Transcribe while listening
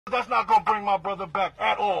That's not going to bring my brother back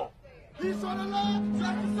at all. Peace on the left,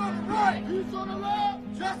 justice on the right. Peace on the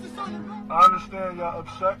left, justice on the right. I understand y'all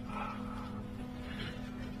upset.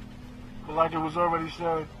 But like it was already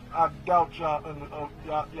said, I doubt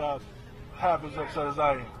y'all half as upset as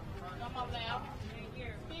I am.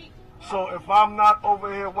 So if I'm not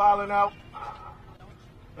over here wilding out,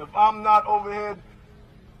 if I'm not over here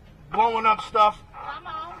blowing up stuff,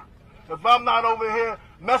 if I'm not over here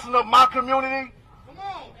messing up my community,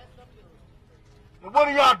 then what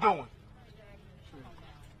are y'all doing?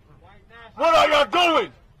 What are y'all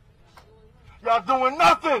doing? Y'all doing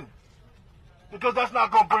nothing. Because that's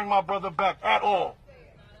not going to bring my brother back at all.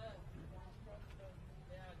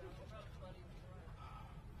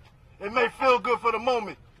 It may feel good for the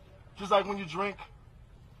moment, just like when you drink.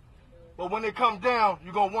 But when they come down,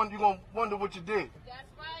 you're going to wonder what you did. That's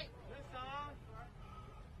right.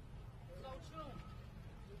 So true.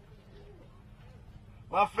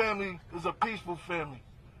 My family is a peaceful family.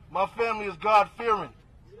 My family is God-fearing.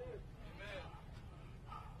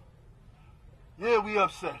 Yeah, we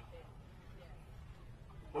upset.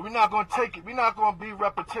 But we're not going to take it. We're not going to be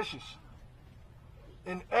repetitious.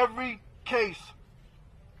 In every case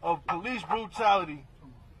of police brutality,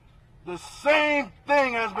 the same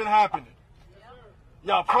thing has been happening.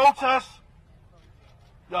 Y'all protest,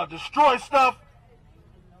 y'all destroy stuff,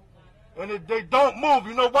 and they don't move.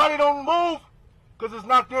 You know why they don't move? Because it's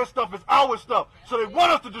not their stuff, it's our stuff. So they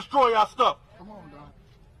want us to destroy our stuff. Come on, dog.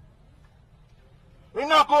 They're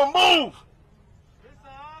not going to move.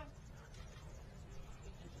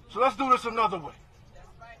 So let's do this another way.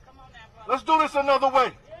 Let's do this another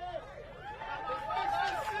way.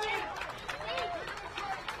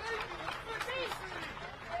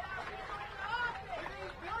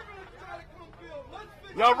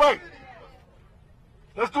 Y'all right.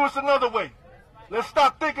 Let's do this another way. Let's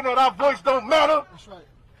stop thinking that our voice don't matter. That's right.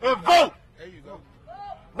 And vote. There you go.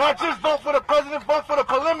 Not just vote for the president, vote for the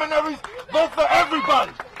preliminaries, vote for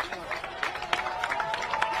everybody.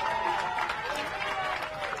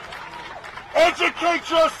 Educate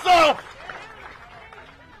yourself.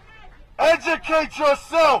 Educate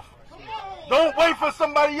yourself. Don't wait for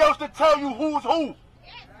somebody else to tell you who's who.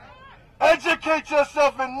 Educate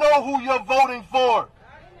yourself and know who you're voting for.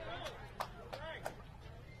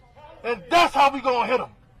 And that's how we gonna hit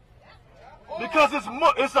them. Because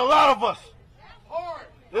it's a lot of us.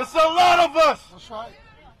 It's a lot of us. That's right.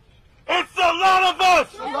 It's a lot of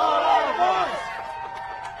us. A lot of us.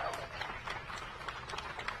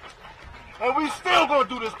 And we still gonna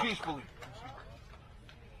do this peacefully.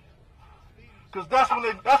 Because that's when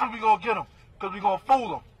we gonna get them. Because we gonna fool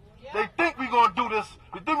them. They think we gonna do this.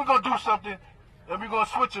 We think we gonna do something, and we gonna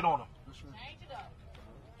switch it on them.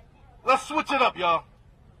 Let's switch it up, y'all.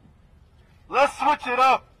 Let's switch it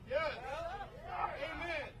up.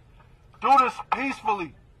 Do this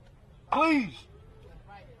peacefully. Please.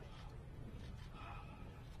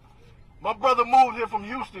 My brother moved here from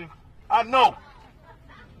Houston. I know.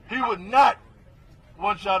 He would not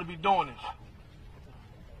want y'all to be doing this.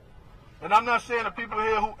 And I'm not saying the people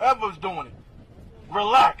here, whoever's doing it,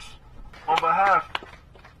 relax. On behalf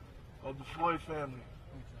of the Floyd family,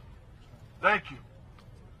 thank you.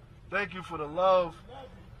 Thank you for the love.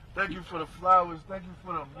 Thank you for the flowers. Thank you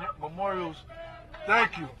for the memorials.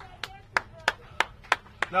 Thank you.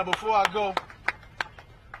 Now, before I go,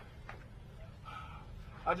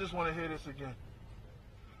 I just want to hear this again.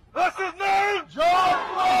 What's his name? George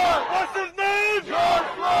Floyd!